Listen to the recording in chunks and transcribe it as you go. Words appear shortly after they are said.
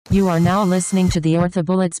You are now listening to the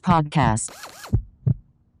OrthoBullets podcast.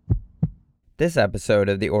 This episode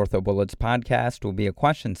of the OrthoBullets podcast will be a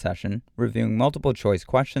question session reviewing multiple choice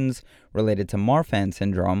questions related to Marfan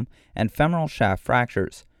syndrome and femoral shaft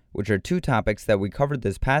fractures, which are two topics that we covered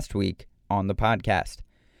this past week on the podcast.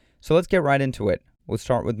 So let's get right into it. We'll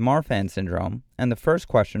start with Marfan syndrome, and the first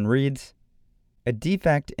question reads, a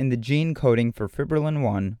defect in the gene coding for fibrillin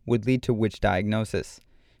 1 would lead to which diagnosis?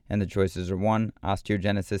 And the choices are 1.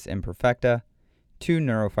 Osteogenesis imperfecta, 2.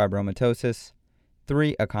 Neurofibromatosis,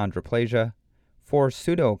 3. Achondroplasia, 4.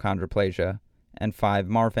 Pseudoachondroplasia, and 5.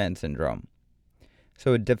 Marfan syndrome.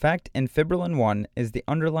 So a defect in fibrillin 1 is the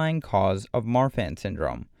underlying cause of Marfan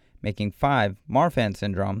syndrome, making 5. Marfan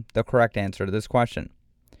syndrome the correct answer to this question.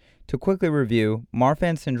 To quickly review,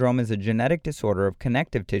 Marfan syndrome is a genetic disorder of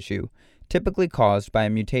connective tissue typically caused by a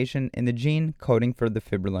mutation in the gene coding for the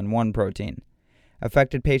fibrillin 1 protein.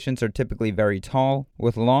 Affected patients are typically very tall,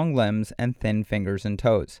 with long limbs and thin fingers and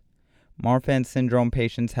toes. Marfan syndrome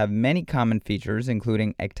patients have many common features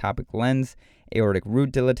including ectopic lens, aortic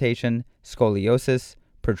root dilatation, scoliosis,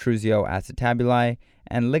 protrusio acetabuli,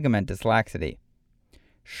 and ligamentous laxity.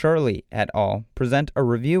 Shirley et al. Present a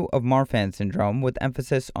review of Marfan syndrome with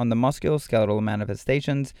emphasis on the musculoskeletal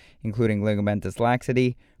manifestations including ligamentous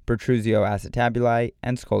laxity, protrusio acetabuli,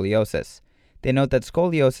 and scoliosis. They note that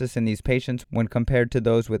scoliosis in these patients, when compared to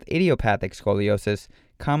those with idiopathic scoliosis,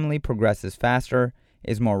 commonly progresses faster,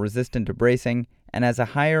 is more resistant to bracing, and has a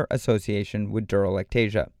higher association with dural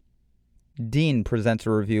ectasia. Dean presents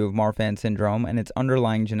a review of Marfan syndrome and its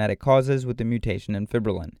underlying genetic causes with the mutation in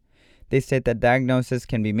fibrillin. They state that diagnosis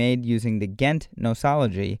can be made using the Ghent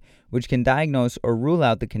nosology, which can diagnose or rule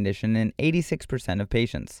out the condition in 86% of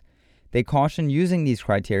patients. They caution using these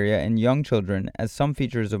criteria in young children as some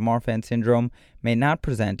features of Marfan syndrome may not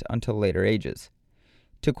present until later ages.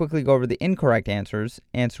 To quickly go over the incorrect answers,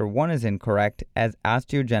 answer 1 is incorrect as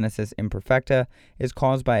osteogenesis imperfecta is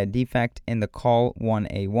caused by a defect in the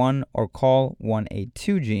COL1A1 or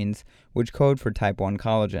COL1A2 genes, which code for type 1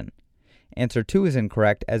 collagen. Answer 2 is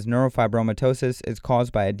incorrect as neurofibromatosis is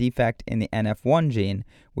caused by a defect in the NF1 gene,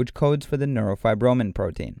 which codes for the neurofibromin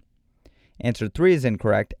protein. Answer 3 is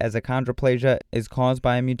incorrect as achondroplasia is caused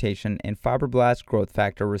by a mutation in fibroblast growth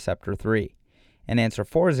factor receptor 3. And answer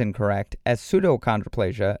 4 is incorrect as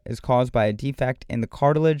pseudoachondroplasia is caused by a defect in the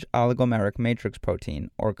cartilage oligomeric matrix protein,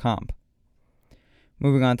 or COMP.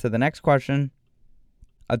 Moving on to the next question.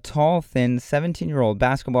 A tall, thin 17-year-old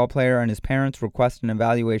basketball player and his parents request an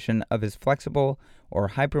evaluation of his flexible or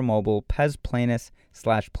hypermobile pes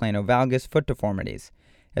planus/planovalgus foot deformities.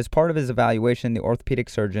 As part of his evaluation, the orthopedic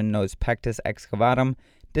surgeon notes pectus excavatum,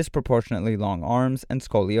 disproportionately long arms, and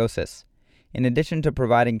scoliosis. In addition to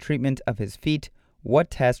providing treatment of his feet, what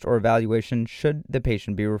test or evaluation should the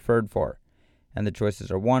patient be referred for? And the choices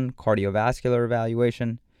are 1. Cardiovascular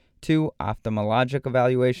evaluation, 2. Ophthalmologic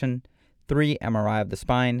evaluation, 3. MRI of the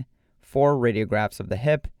spine, 4. Radiographs of the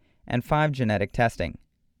hip, and 5. Genetic testing.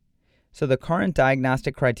 So the current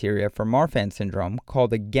diagnostic criteria for Marfan syndrome,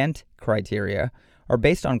 called the Ghent criteria, are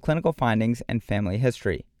based on clinical findings and family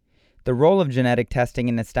history. The role of genetic testing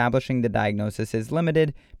in establishing the diagnosis is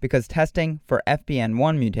limited because testing for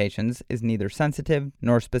FBN1 mutations is neither sensitive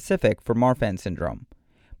nor specific for Marfan syndrome.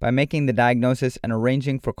 By making the diagnosis and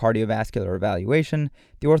arranging for cardiovascular evaluation,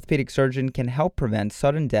 the orthopedic surgeon can help prevent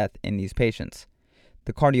sudden death in these patients.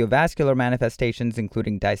 The cardiovascular manifestations,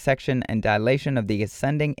 including dissection and dilation of the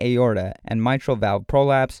ascending aorta and mitral valve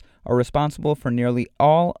prolapse, are responsible for nearly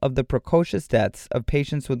all of the precocious deaths of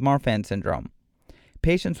patients with Marfan syndrome.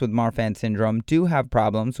 Patients with Marfan syndrome do have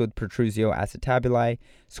problems with protrusio acetabuli,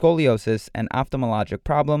 scoliosis, and ophthalmologic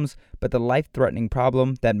problems, but the life-threatening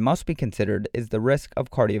problem that must be considered is the risk of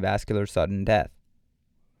cardiovascular sudden death.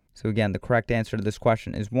 So again, the correct answer to this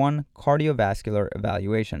question is 1. Cardiovascular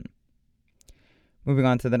evaluation. Moving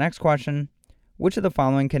on to the next question. Which of the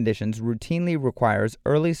following conditions routinely requires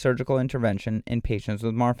early surgical intervention in patients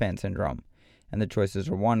with Marfan syndrome? And the choices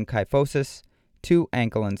are 1. Kyphosis, 2.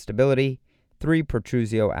 Ankle instability, 3.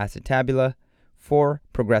 Protrusio acetabula, 4.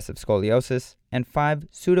 Progressive scoliosis, and 5.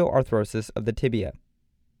 Pseudoarthrosis of the tibia.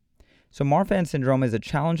 So Marfan syndrome is a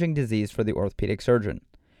challenging disease for the orthopedic surgeon.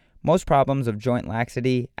 Most problems of joint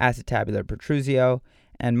laxity, acetabular protrusio,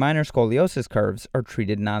 and minor scoliosis curves are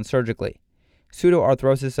treated non-surgically.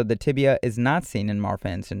 Pseudoarthrosis of the tibia is not seen in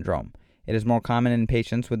Marfan syndrome. It is more common in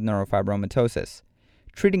patients with neurofibromatosis.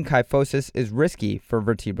 Treating kyphosis is risky for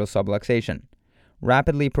vertebral subluxation.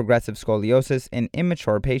 Rapidly progressive scoliosis in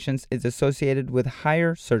immature patients is associated with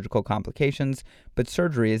higher surgical complications, but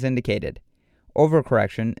surgery is indicated.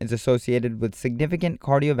 Overcorrection is associated with significant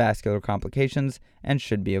cardiovascular complications and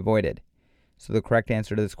should be avoided. So the correct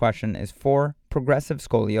answer to this question is 4, progressive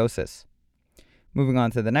scoliosis. Moving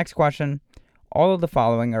on to the next question. All of the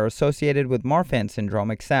following are associated with Marfan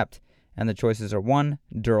syndrome except, and the choices are 1,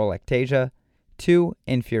 dural ectasia, 2,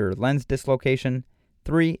 inferior lens dislocation,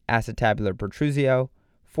 3, acetabular protrusio,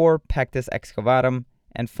 4, pectus excavatum,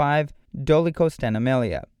 and 5,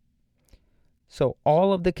 dolichostenomelia. So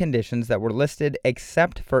all of the conditions that were listed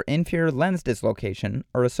except for inferior lens dislocation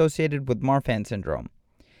are associated with Marfan syndrome.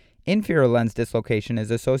 Inferior lens dislocation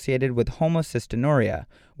is associated with homocystinuria,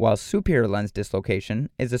 while superior lens dislocation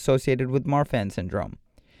is associated with Marfan syndrome.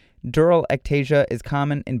 Dural ectasia is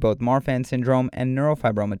common in both Marfan syndrome and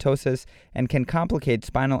neurofibromatosis and can complicate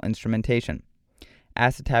spinal instrumentation.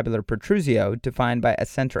 Acetabular protrusio, defined by a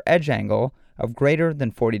center edge angle of greater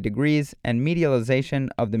than 40 degrees and medialization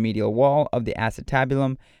of the medial wall of the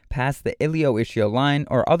acetabulum past the ilioischial line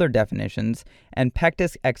or other definitions, and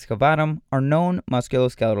pectus excavatum are known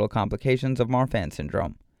musculoskeletal complications of Marfan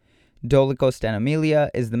syndrome. Dolichostenomelia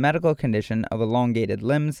is the medical condition of elongated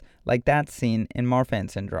limbs like that seen in Marfan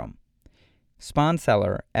syndrome.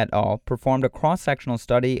 Sponseller et al. Performed a cross-sectional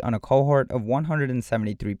study on a cohort of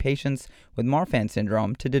 173 patients with Marfan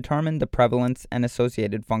syndrome to determine the prevalence and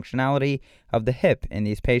associated functionality of the hip in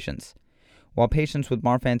these patients. While patients with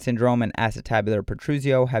Marfan syndrome and acetabular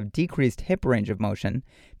protrusio have decreased hip range of motion,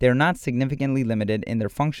 they are not significantly limited in their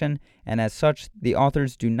function, and as such, the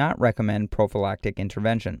authors do not recommend prophylactic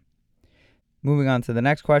intervention. Moving on to the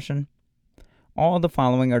next question. All of the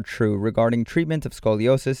following are true regarding treatment of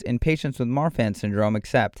scoliosis in patients with Marfan syndrome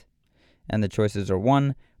except, and the choices are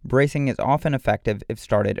 1, bracing is often effective if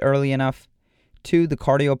started early enough, 2, the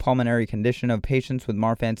cardiopulmonary condition of patients with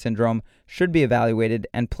Marfan syndrome should be evaluated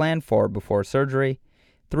and planned for before surgery,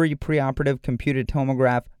 3, preoperative computed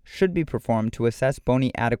tomograph should be performed to assess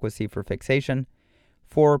bony adequacy for fixation,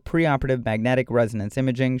 4, preoperative magnetic resonance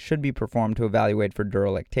imaging should be performed to evaluate for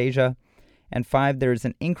dural ectasia, and 5, there is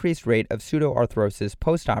an increased rate of pseudoarthrosis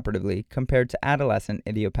postoperatively compared to adolescent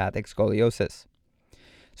idiopathic scoliosis.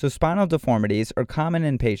 So spinal deformities are common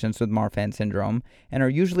in patients with Marfan syndrome and are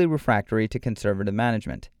usually refractory to conservative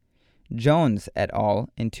management. Jones et al.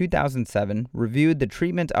 In 2007 reviewed the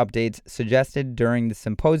treatment updates suggested during the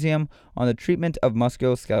symposium on the treatment of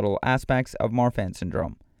musculoskeletal aspects of Marfan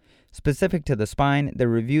syndrome. Specific to the spine, they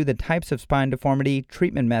review the types of spine deformity,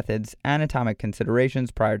 treatment methods, anatomic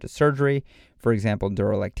considerations prior to surgery, for example,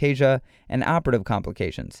 dural ectasia, and operative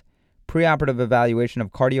complications. Preoperative evaluation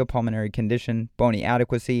of cardiopulmonary condition, bony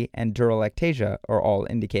adequacy, and dural ectasia are all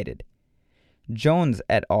indicated. Jones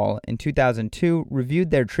et al. In 2002 reviewed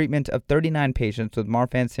their treatment of 39 patients with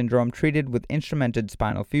Marfan syndrome treated with instrumented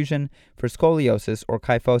spinal fusion for scoliosis or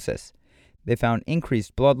kyphosis. They found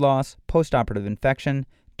increased blood loss, postoperative infection,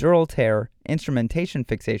 dural tear, instrumentation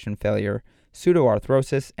fixation failure,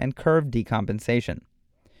 pseudoarthrosis, and curve decompensation.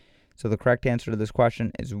 So the correct answer to this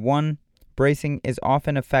question is 1. Bracing is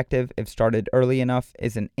often effective if started early enough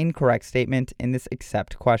is an incorrect statement in this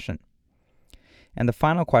except question. And the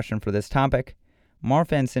final question for this topic.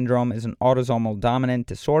 Marfan syndrome is an autosomal dominant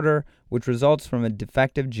disorder which results from a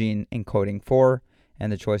defective gene encoding for,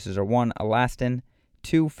 and the choices are 1, elastin,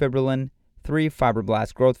 2, fibrillin, 3,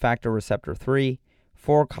 fibroblast growth factor receptor 3,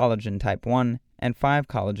 4, collagen type 1, and 5,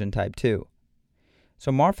 collagen type 2.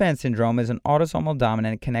 So Marfan syndrome is an autosomal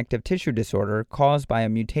dominant connective tissue disorder caused by a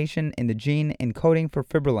mutation in the gene encoding for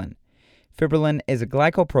fibrillin. Fibrillin is a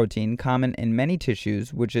glycoprotein common in many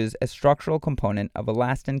tissues which is a structural component of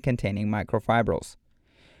elastin-containing microfibrils.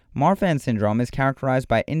 Marfan syndrome is characterized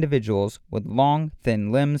by individuals with long,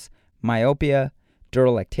 thin limbs, myopia,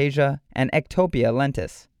 dural ectasia, and ectopia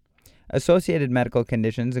lentis. Associated medical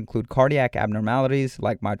conditions include cardiac abnormalities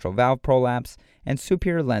like mitral valve prolapse and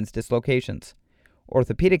superior lens dislocations.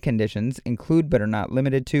 Orthopedic conditions include but are not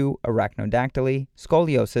limited to arachnodactyly,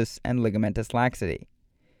 scoliosis, and ligamentous laxity.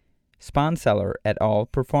 Sponseller et al.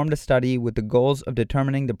 Performed a study with the goals of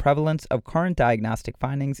determining the prevalence of current diagnostic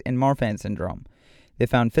findings in Marfan syndrome. They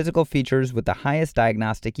found physical features with the highest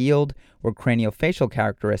diagnostic yield were craniofacial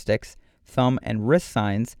characteristics, thumb and wrist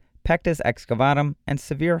signs, pectus excavatum, and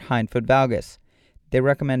severe hindfoot valgus. They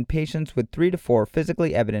recommend patients with 3 to 4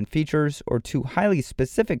 physically evident features or 2 highly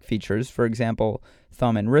specific features, for example,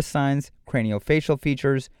 thumb and wrist signs, craniofacial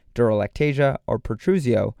features, dural ectasia, or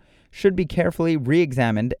protrusio, should be carefully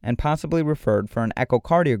re-examined and possibly referred for an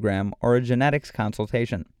echocardiogram or a genetics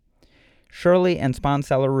consultation. Shirley and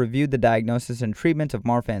Sponseller reviewed the diagnosis and treatment of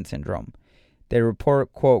Marfan syndrome. They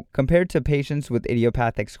report, quote, compared to patients with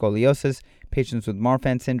idiopathic scoliosis, patients with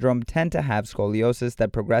Marfan syndrome tend to have scoliosis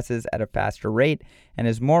that progresses at a faster rate and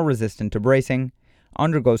is more resistant to bracing.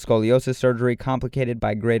 undergo scoliosis surgery complicated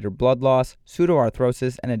by greater blood loss,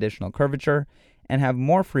 pseudoarthrosis, and additional curvature, and have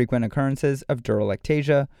more frequent occurrences of dural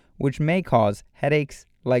ectasia, which may cause headaches,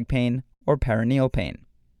 leg pain, or perineal pain.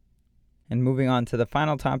 And moving on to the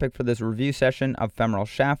final topic for this review session of femoral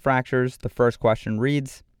shaft fractures, the first question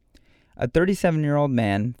reads, a 37-year-old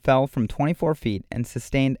man fell from 24 feet and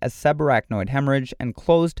sustained a subarachnoid hemorrhage and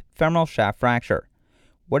closed femoral shaft fracture.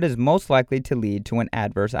 What is most likely to lead to an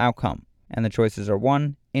adverse outcome? And the choices are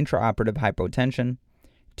 1. Intraoperative hypotension,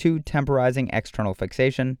 2. Temporizing external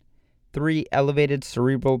fixation, 3. Elevated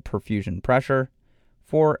cerebral perfusion pressure,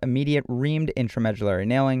 4. Immediate reamed intramedullary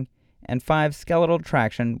nailing, and 5. Skeletal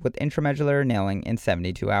traction with intramedullary nailing in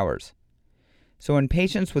 72 hours. So in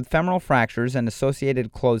patients with femoral fractures and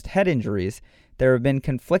associated closed head injuries, there have been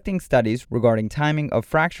conflicting studies regarding timing of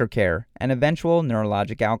fracture care and eventual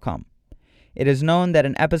neurologic outcome. It is known that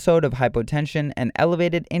an episode of hypotension and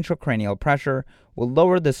elevated intracranial pressure will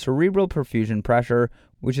lower the cerebral perfusion pressure,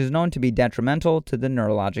 which is known to be detrimental to the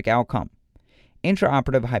neurologic outcome.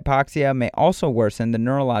 Intraoperative hypoxia may also worsen the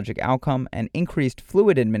neurologic outcome, and increased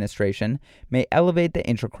fluid administration may elevate the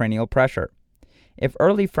intracranial pressure. If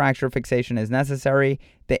early fracture fixation is necessary,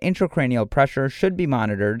 the intracranial pressure should be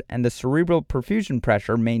monitored and the cerebral perfusion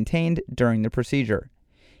pressure maintained during the procedure.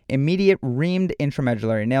 Immediate reamed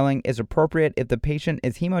intramedullary nailing is appropriate if the patient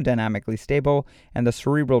is hemodynamically stable and the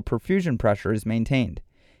cerebral perfusion pressure is maintained.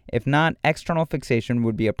 If not, external fixation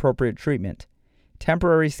would be appropriate treatment.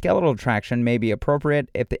 Temporary skeletal traction may be appropriate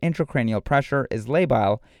if the intracranial pressure is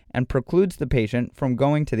labile and precludes the patient from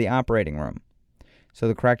going to the operating room. So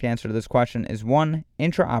the correct answer to this question is 1.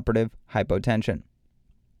 Intraoperative hypotension.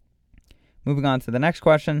 Moving on to the next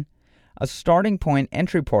question. A starting point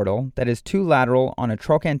entry portal that is too lateral on a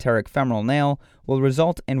trochanteric femoral nail will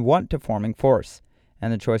result in what deforming force?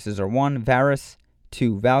 And the choices are 1. Varus,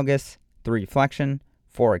 2. Valgus, 3. Flexion,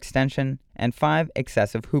 4. Extension, and 5.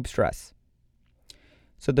 Excessive hoop stress.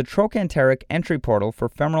 So the trochanteric entry portal for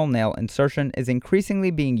femoral nail insertion is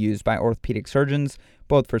increasingly being used by orthopedic surgeons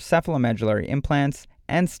both for cephalomedullary implants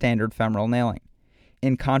and standard femoral nailing.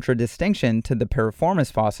 In contradistinction to the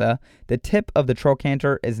piriformis fossa, the tip of the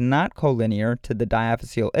trochanter is not collinear to the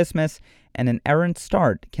diaphyseal isthmus, and an errant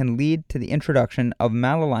start can lead to the introduction of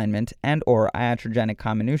malalignment and or iatrogenic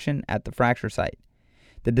comminution at the fracture site.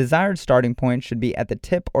 The desired starting point should be at the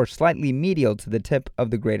tip or slightly medial to the tip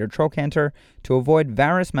of the greater trochanter to avoid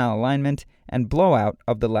varus malalignment and blowout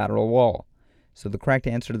of the lateral wall. So the correct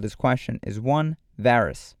answer to this question is 1.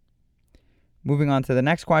 Varus. Moving on to the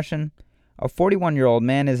next question. A 41-year-old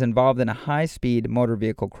man is involved in a high-speed motor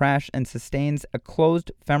vehicle crash and sustains a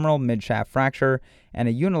closed femoral midshaft fracture and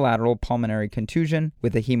a unilateral pulmonary contusion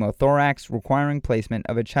with a hemothorax requiring placement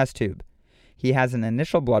of a chest tube. He has an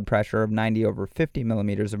initial blood pressure of 90/50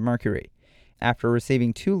 millimeters of mercury. After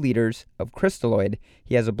receiving 2 liters of crystalloid,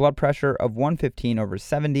 he has a blood pressure of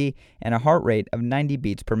 115/70 and a heart rate of 90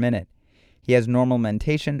 beats per minute. He has normal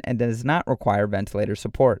mentation and does not require ventilator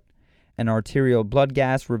support. An arterial blood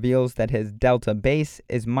gas reveals that his delta base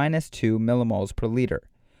is -2 millimoles per liter.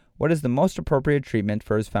 What is the most appropriate treatment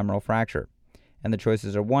for his femoral fracture? And the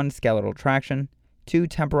choices are 1. Skeletal traction, 2.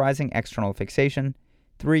 Temporizing external fixation,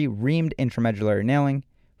 3. Reamed intramedullary nailing,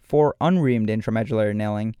 4. Unreamed intramedullary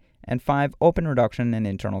nailing, and 5. Open reduction and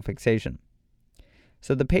internal fixation.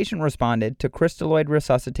 So the patient responded to crystalloid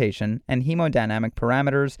resuscitation and hemodynamic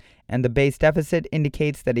parameters, and the base deficit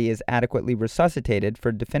indicates that he is adequately resuscitated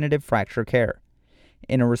for definitive fracture care.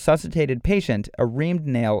 In a resuscitated patient, a reamed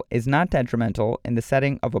nail is not detrimental in the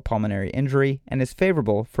setting of a pulmonary injury and is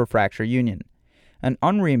favorable for fracture union. An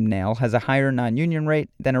unreamed nail has a higher non-union rate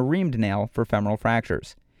than a reamed nail for femoral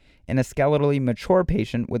fractures. In a skeletally mature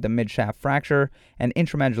patient with a midshaft fracture, an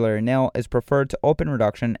intramedullary nail is preferred to open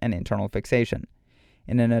reduction and internal fixation.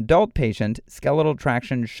 In an adult patient, skeletal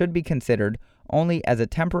traction should be considered only as a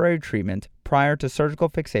temporary treatment prior to surgical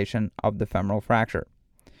fixation of the femoral fracture.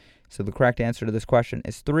 So the correct answer to this question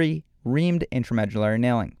is 3. Reamed intramedullary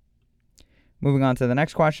nailing. Moving on to the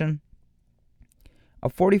next question. A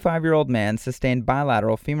 45-year-old man sustained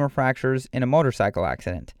bilateral femur fractures in a motorcycle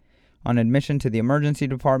accident. On admission to the emergency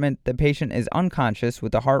department, the patient is unconscious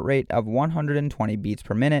with a heart rate of 120 beats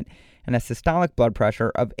per minute and a systolic blood pressure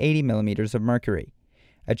of 80 millimeters of mercury.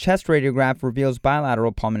 A chest radiograph reveals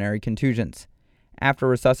bilateral pulmonary contusions. After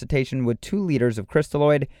resuscitation with 2 liters of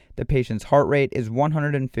crystalloid, the patient's heart rate is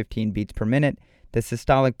 115 beats per minute, the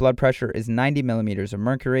systolic blood pressure is 90 millimeters of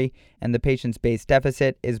mercury, and the patient's base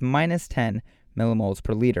deficit is -10 millimoles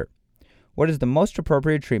per liter. What is the most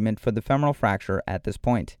appropriate treatment for the femoral fracture at this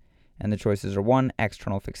point? And the choices are 1.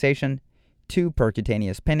 External fixation, 2.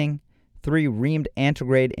 Percutaneous pinning, 3. Reamed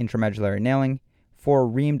antegrade intramedullary nailing, 4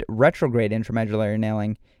 reamed retrograde intramedullary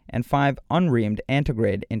nailing, and 5 unreamed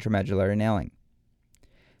antegrade intramedullary nailing.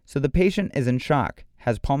 So the patient is in shock,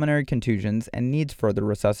 has pulmonary contusions, and needs further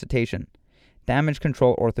resuscitation. Damage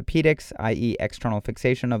control orthopedics, i.e. external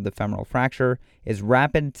fixation of the femoral fracture, is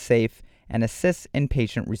rapid, safe, and assists in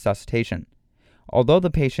patient resuscitation. Although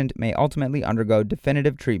the patient may ultimately undergo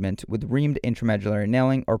definitive treatment with reamed intramedullary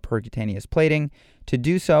nailing or percutaneous plating, to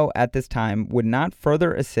do so at this time would not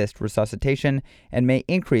further assist resuscitation and may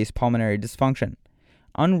increase pulmonary dysfunction.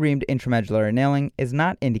 Unreamed intramedullary nailing is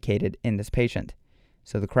not indicated in this patient.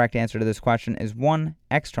 So the correct answer to this question is 1,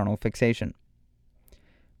 external fixation.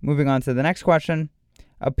 Moving on to the next question.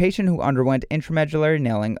 A patient who underwent intramedullary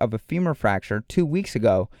nailing of a femur fracture 2 weeks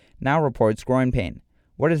ago now reports groin pain.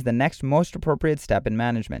 What is the next most appropriate step in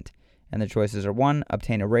management? And the choices are 1,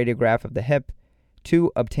 obtain a radiograph of the hip,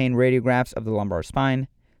 2, obtain radiographs of the lumbar spine,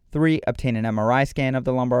 3, obtain an MRI scan of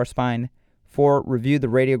the lumbar spine, 4, review the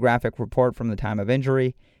radiographic report from the time of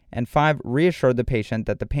injury, and 5, reassure the patient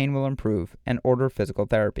that the pain will improve and order physical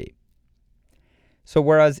therapy. So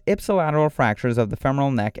whereas ipsilateral fractures of the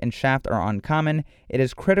femoral neck and shaft are uncommon, it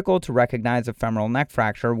is critical to recognize a femoral neck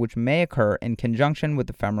fracture which may occur in conjunction with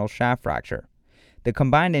the femoral shaft fracture. The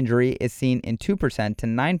combined injury is seen in 2% to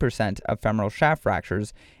 9% of femoral shaft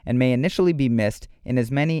fractures and may initially be missed in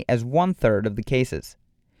as many as 1/3 of the cases.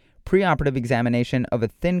 Preoperative examination of a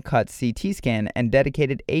thin-cut CT scan and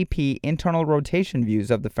dedicated AP internal rotation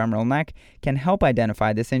views of the femoral neck can help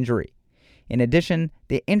identify this injury. In addition,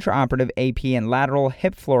 the intraoperative AP and lateral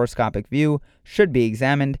hip fluoroscopic view should be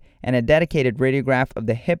examined and a dedicated radiograph of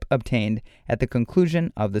the hip obtained at the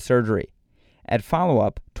conclusion of the surgery. At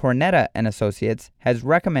follow-up, Tornetta and Associates has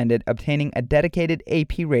recommended obtaining a dedicated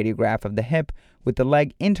AP radiograph of the hip with the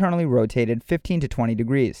leg internally rotated 15 to 20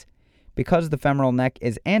 degrees. Because the femoral neck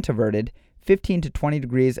is anteverted, 15 to 20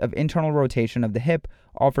 degrees of internal rotation of the hip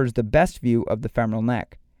offers the best view of the femoral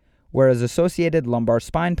neck. Whereas associated lumbar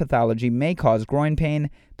spine pathology may cause groin pain,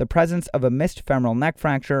 the presence of a missed femoral neck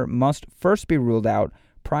fracture must first be ruled out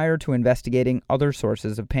prior to investigating other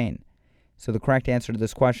sources of pain. So the correct answer to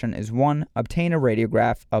this question is 1, obtain a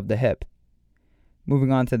radiograph of the hip.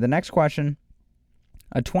 Moving on to the next question.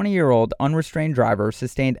 A 20-year-old unrestrained driver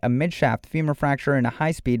sustained a midshaft femur fracture in a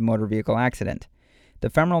high-speed motor vehicle accident. The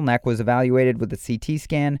femoral neck was evaluated with a CT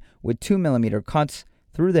scan with 2 mm cuts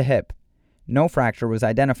through the hip. No fracture was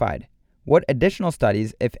identified. What additional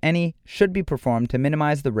studies, if any, should be performed to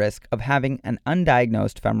minimize the risk of having an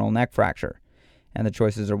undiagnosed femoral neck fracture? And the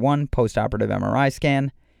choices are 1, postoperative MRI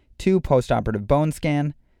scan, 2, postoperative bone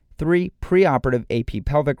scan, 3, preoperative AP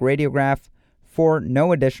pelvic radiograph, 4,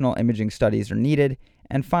 no additional imaging studies are needed,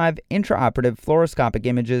 and 5, intraoperative fluoroscopic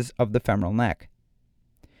images of the femoral neck.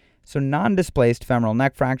 So non-displaced femoral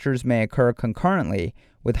neck fractures may occur concurrently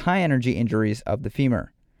with high-energy injuries of the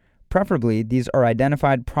femur. Preferably, these are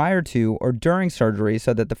identified prior to or during surgery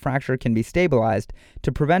so that the fracture can be stabilized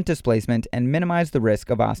to prevent displacement and minimize the risk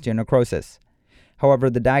of osteonecrosis. However,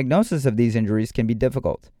 the diagnosis of these injuries can be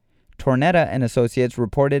difficult. Tornetta and Associates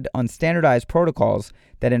reported on standardized protocols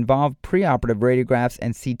that involve preoperative radiographs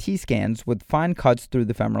and CT scans with fine cuts through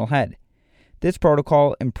the femoral head. This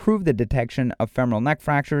protocol improved the detection of femoral neck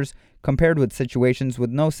fractures compared with situations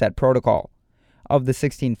with no set protocol. Of the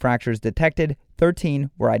 16 fractures detected, 13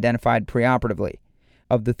 were identified preoperatively.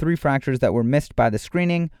 Of the 3 fractures that were missed by the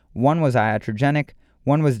screening, 1 was iatrogenic,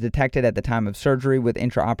 1 was detected at the time of surgery with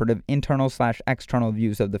intraoperative internal/external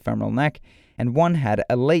views of the femoral neck, and 1 had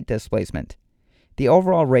a late displacement. The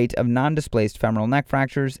overall rate of non-displaced femoral neck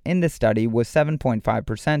fractures in this study was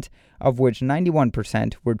 7.5%, of which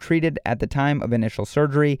 91% were treated at the time of initial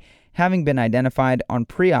surgery, having been identified on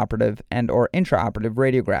preoperative and/or intraoperative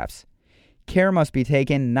radiographs. Care must be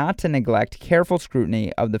taken not to neglect careful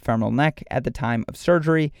scrutiny of the femoral neck at the time of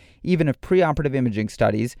surgery, even if preoperative imaging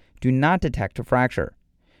studies do not detect a fracture.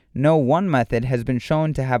 No one method has been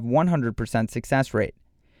shown to have 100% success rate.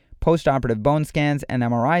 Postoperative bone scans and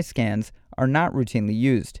MRI scans are not routinely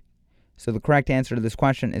used. So the correct answer to this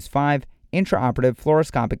question is 5, intraoperative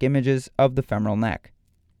fluoroscopic images of the femoral neck.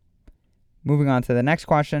 Moving on to the next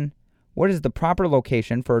question. What is the proper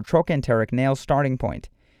location for a trochanteric nail starting point?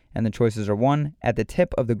 And the choices are 1, at the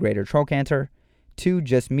tip of the greater trochanter, 2,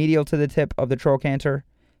 just medial to the tip of the trochanter,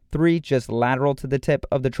 3, just lateral to the tip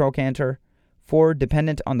of the trochanter, 4,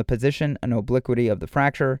 dependent on the position and obliquity of the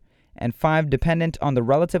fracture, and 5, dependent on the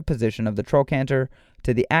relative position of the trochanter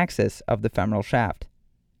to the axis of the femoral shaft.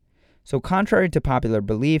 So contrary to popular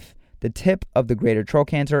belief, the tip of the greater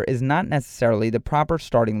trochanter is not necessarily the proper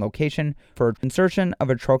starting location for insertion of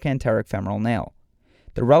a trochanteric femoral nail.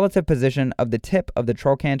 The relative position of the tip of the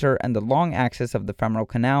trochanter and the long axis of the femoral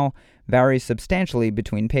canal varies substantially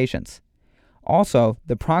between patients. Also,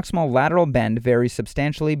 the proximal lateral bend varies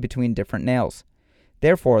substantially between different nails.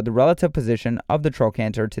 Therefore, the relative position of the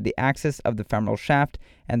trochanter to the axis of the femoral shaft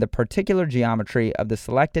and the particular geometry of the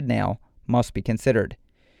selected nail must be considered.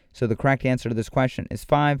 So the correct answer to this question is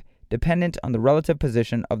 5, dependent on the relative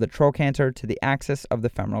position of the trochanter to the axis of the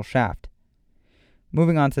femoral shaft.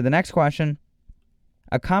 Moving on to the next question.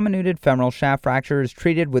 A comminuted femoral shaft fracture is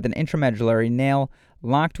treated with an intramedullary nail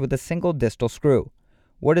locked with a single distal screw.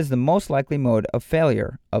 What is the most likely mode of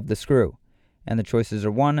failure of the screw? And the choices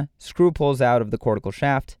are 1, screw pulls out of the cortical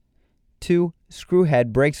shaft, 2, screw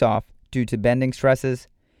head breaks off due to bending stresses,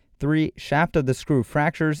 3, shaft of the screw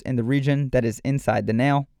fractures in the region that is inside the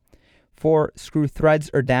nail, 4, screw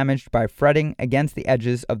threads are damaged by fretting against the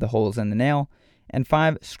edges of the holes in the nail, and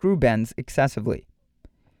 5, screw bends excessively.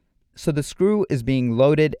 So the screw is being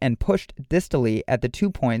loaded and pushed distally at the 2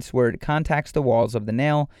 points where it contacts the walls of the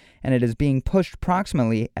nail, and it is being pushed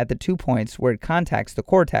proximally at the 2 points where it contacts the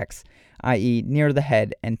cortex, i.e. near the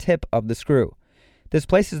head and tip of the screw. This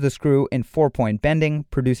places the screw in 4-point bending,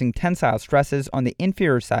 producing tensile stresses on the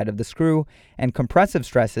inferior side of the screw and compressive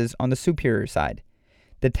stresses on the superior side.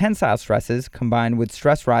 The tensile stresses, combined with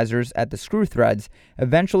stress risers at the screw threads,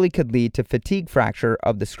 eventually could lead to fatigue fracture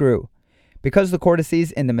of the screw. Because the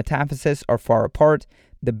cortices in the metaphysis are far apart,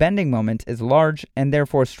 the bending moment is large, and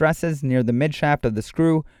therefore stresses near the midshaft of the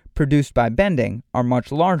screw produced by bending are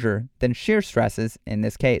much larger than shear stresses in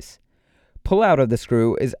this case. Pull-out of the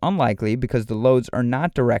screw is unlikely because the loads are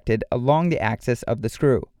not directed along the axis of the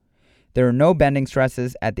screw. There are no bending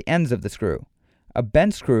stresses at the ends of the screw. A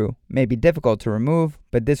bent screw may be difficult to remove,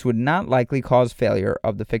 but this would not likely cause failure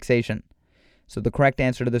of the fixation. So the correct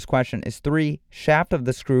answer to this question is 3, shaft of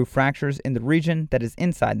the screw fractures in the region that is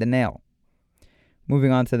inside the nail.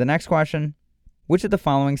 Moving on to the next question. Which of the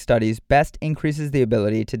following studies best increases the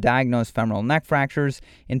ability to diagnose femoral neck fractures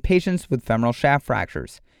in patients with femoral shaft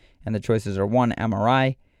fractures? And the choices are 1,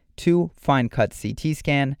 MRI, 2, fine-cut CT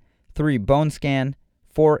scan, 3, bone scan,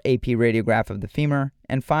 4, AP radiograph of the femur,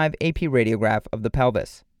 and 5, AP radiograph of the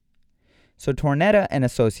pelvis. So Tornetta and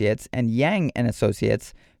Associates and Yang and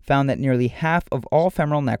Associates found that nearly half of all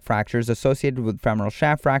femoral neck fractures associated with femoral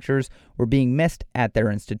shaft fractures were being missed at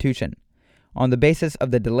their institution. On the basis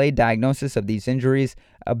of the delayed diagnosis of these injuries,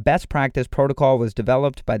 a best practice protocol was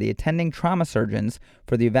developed by the attending trauma surgeons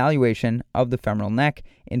for the evaluation of the femoral neck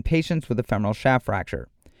in patients with a femoral shaft fracture.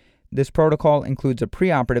 This protocol includes a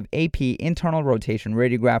preoperative AP internal rotation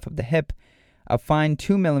radiograph of the hip, a fine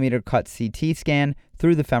 2mm cut CT scan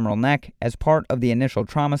through the femoral neck as part of the initial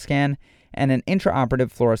trauma scan, and an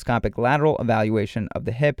intraoperative fluoroscopic lateral evaluation of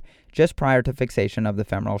the hip just prior to fixation of the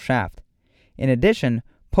femoral shaft. In addition,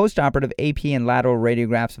 postoperative AP and lateral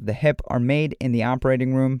radiographs of the hip are made in the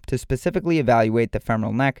operating room to specifically evaluate the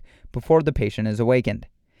femoral neck before the patient is awakened.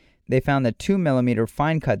 They found that 2mm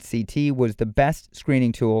fine-cut CT was the best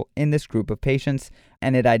screening tool in this group of patients,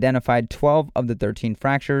 and it identified 12 of the 13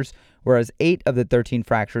 fractures, whereas 8 of the 13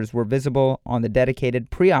 fractures were visible on the dedicated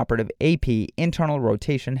preoperative AP internal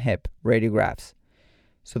rotation hip radiographs.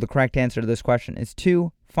 So the correct answer to this question is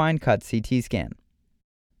 2, fine-cut CT scan.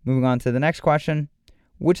 Moving on to the next question.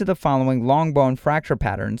 Which of the following long bone fracture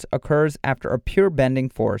patterns occurs after a pure bending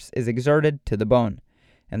force is exerted to the bone?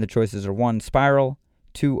 And the choices are 1, spiral,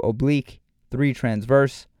 2, oblique, 3,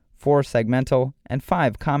 transverse, 4, segmental, and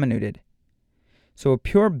 5, comminuted. So a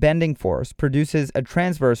pure bending force produces a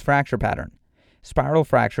transverse fracture pattern. Spiral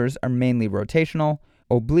fractures are mainly rotational,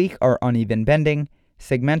 oblique are uneven bending,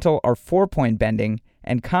 segmental are 4-point bending,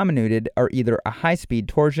 and comminuted are either a high-speed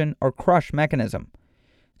torsion or crush mechanism.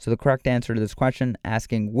 So the correct answer to this question,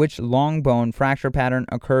 asking which long bone fracture pattern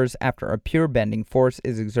occurs after a pure bending force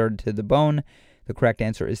is exerted to the bone, the correct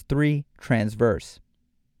answer is 3, transverse.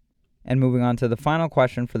 And moving on to the final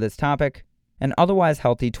question for this topic. An otherwise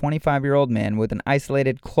healthy 25-year-old man with an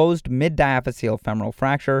isolated closed mid-diaphyseal femoral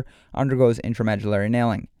fracture undergoes intramedullary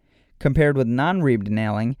nailing. Compared with non-reamed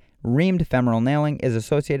nailing, reamed femoral nailing is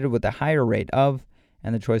associated with a higher rate of,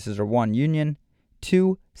 and the choices are 1, union,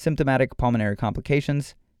 2, symptomatic pulmonary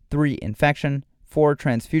complications, 3, infection, 4,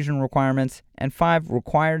 transfusion requirements, and 5,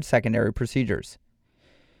 required secondary procedures.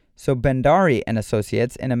 So Bendari and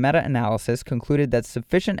Associates in a meta-analysis concluded that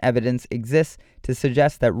sufficient evidence exists to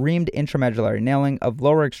suggest that reamed intramedullary nailing of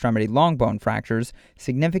lower extremity long bone fractures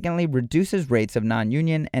significantly reduces rates of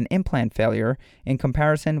non-union and implant failure in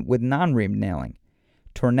comparison with non-reamed nailing.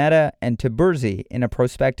 Tornetta and Tiburzi in a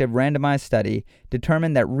prospective randomized study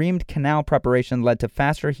determined that reamed canal preparation led to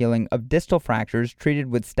faster healing of distal fractures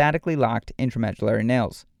treated with statically locked intramedullary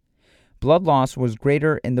nails. blood loss was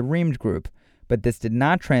greater in the reamed group, but this did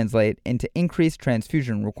not translate into increased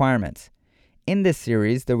transfusion requirements. In this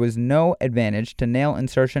series, there was no advantage to nail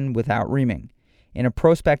insertion without reaming. In a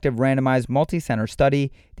prospective randomized multicenter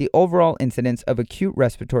study, the overall incidence of acute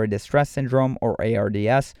respiratory distress syndrome, or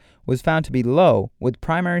ARDS, was found to be low with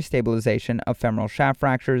primary stabilization of femoral shaft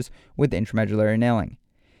fractures with intramedullary nailing.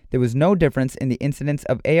 There was no difference in the incidence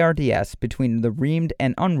of ARDS between the reamed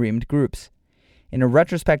and unreamed groups. In a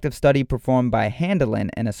retrospective study performed by Handelin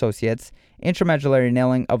and Associates, intramedullary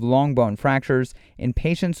nailing of long bone fractures in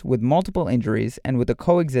patients with multiple injuries and with a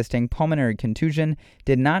coexisting pulmonary contusion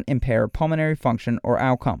did not impair pulmonary function or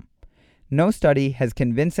outcome. No study has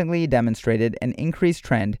convincingly demonstrated an increased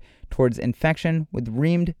trend towards infection with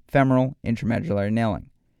reamed femoral intramedullary nailing.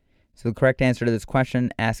 So the correct answer to this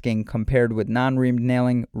question, asking compared with non-reamed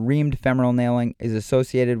nailing, reamed femoral nailing is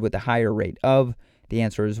associated with a higher rate of, the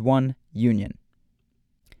answer is 1, union.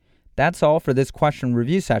 That's all for this question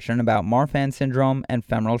review session about Marfan syndrome and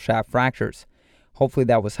femoral shaft fractures. Hopefully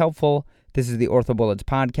that was helpful. This is the OrthoBullets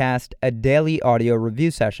podcast, a daily audio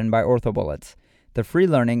review session by OrthoBullets, the free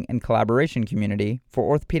learning and collaboration community for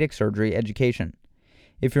orthopedic surgery education.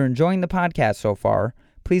 If you're enjoying the podcast so far,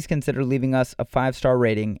 please consider leaving us a 5-star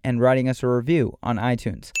rating and writing us a review on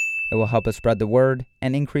iTunes. It will help us spread the word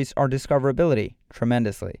and increase our discoverability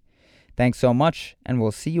tremendously. Thanks so much, and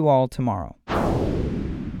we'll see you all tomorrow.